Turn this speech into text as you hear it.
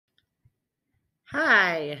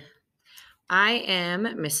Hi, I am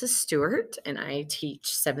Mrs. Stewart and I teach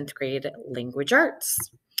 7th grade language arts.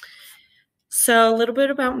 So, a little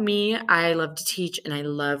bit about me. I love to teach and I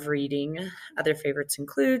love reading. Other favorites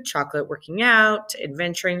include chocolate, working out,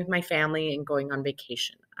 adventuring with my family, and going on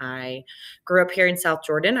vacation. I grew up here in South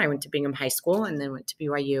Jordan. I went to Bingham High School and then went to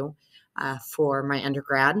BYU for my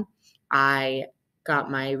undergrad. I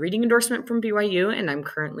got my reading endorsement from BYU and I'm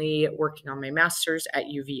currently working on my master's at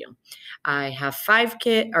UVU. I have I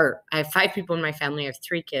have 5 people in my family. I have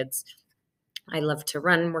 3 kids. I love to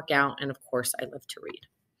run, work out, and of course, I love to read.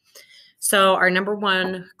 So, our number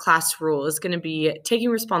one class rule is going to be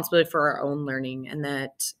taking responsibility for our own learning, and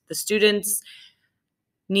that the students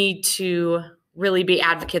need to really be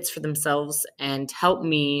advocates for themselves and help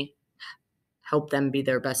me help them be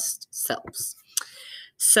their best selves.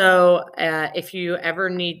 So, if you ever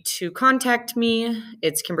need to contact me,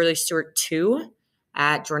 it's Kimberly Stewart 2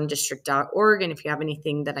 at jordandistrict.org. And if you have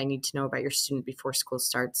anything that I need to know about your student before school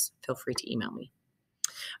starts, feel free to email me.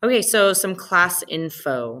 Okay, so some class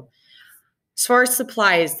info. As far as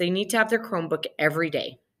supplies, they need to have their Chromebook every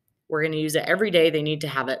day. We're going to use it every day. They need to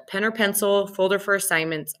have it. Pen or pencil, folder for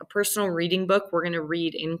assignments, a personal reading book we're going to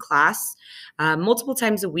read in class multiple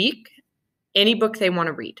times a week. Any book they want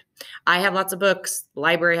to read. I have lots of books. The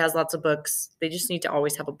library has lots of books. They just need to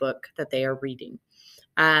always have a book that they are reading.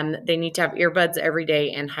 They need to have earbuds every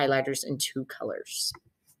day and highlighters in 2 colors.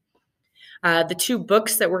 The 2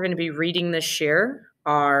 books that we're going to be reading this year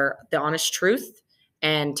are The Honest Truth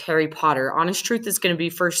and Harry Potter. Honest Truth is going to be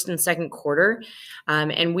first and second quarter,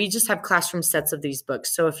 and we just have classroom sets of these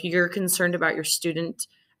books. So if you're concerned about your student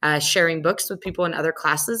sharing books with people in other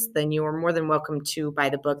classes, then you are more than welcome to buy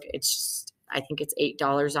the book. I think it's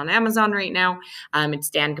 $8 on Amazon right now. It's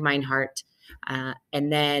Dan Gemeinhart.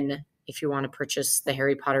 And then if you want to purchase the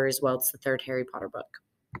Harry Potter as well, it's the 3rd Harry Potter book.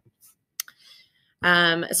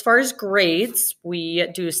 As far as grades, we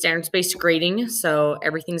do standards-based grading. So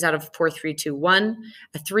everything's out of 4, 3, 2, 1.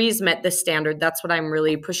 A 3 is met the standard. That's what I'm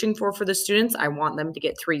really pushing for the students. I want them to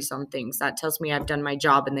get 3s on things. That tells me I've done my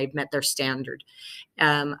job and they've met their standard.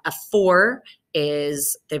 A 4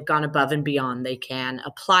 is they've gone above and beyond. They can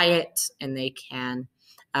apply it and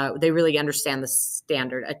they really understand the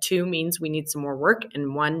standard. A 2 means we need some more work,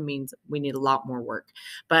 and 1 means we need a lot more work.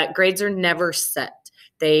 But grades are never set.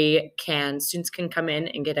 Students can come in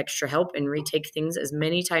and get extra help and retake things as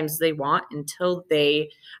many times as they want until they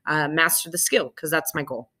master the skill, because that's my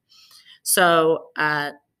goal. So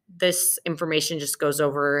this information just goes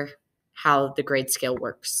over how the grade scale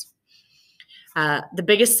works. The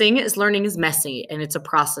biggest thing is learning is messy and it's a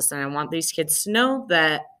process. And I want these kids to know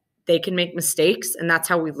that they can make mistakes and that's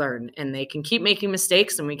how we learn. And they can keep making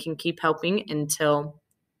mistakes and we can keep helping until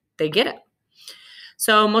they get it.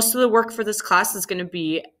 So most of the work for this class is going to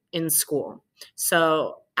be in school.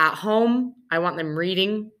 So at home, I want them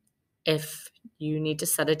reading. If you need to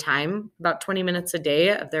set a time, about 20 minutes a day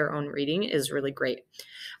of their own reading is really great.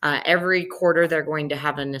 Every quarter, they're going to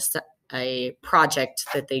have a project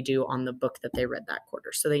that they do on the book that they read that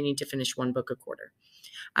quarter. So they need to finish 1 book a quarter.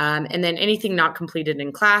 And then anything not completed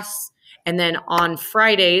in class. And then on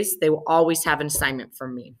Fridays, they will always have an assignment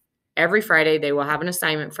from me. Every Friday, they will have an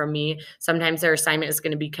assignment from me. Sometimes their assignment is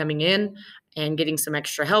going to be coming in and getting some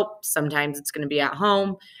extra help. Sometimes it's going to be at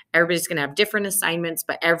home. Everybody's going to have different assignments,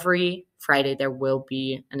 but every Friday there will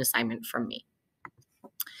be an assignment from me.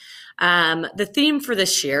 The theme for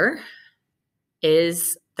this year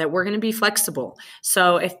is that we're going to be flexible.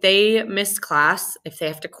 So if they miss class, if they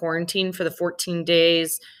have to quarantine for the 14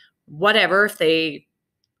 days, whatever, if they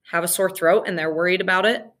have a sore throat and they're worried about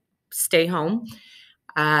it, stay home.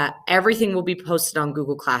 Everything will be posted on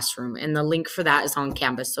Google Classroom, and the link for that is on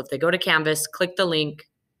Canvas. So if they go to Canvas, click the link,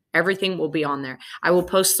 everything will be on there. I will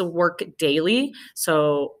post the work daily.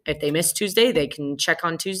 So if they miss Tuesday, they can check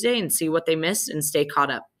on Tuesday and see what they missed and stay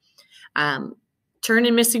caught up. Turn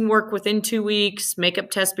in missing work within 2 weeks,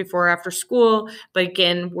 makeup test before or after school. But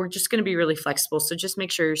again, we're just going to be really flexible. So just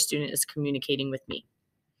make sure your student is communicating with me.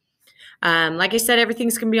 Like I said,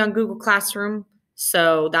 everything's going to be on Google Classroom.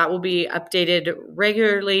 So that will be updated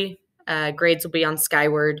regularly. Grades will be on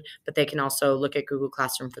Skyward, but they can also look at Google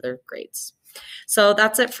Classroom for their grades. So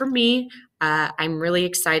that's it for me. I'm really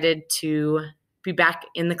excited to be back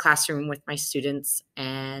in the classroom with my students,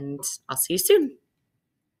 and I'll see you soon.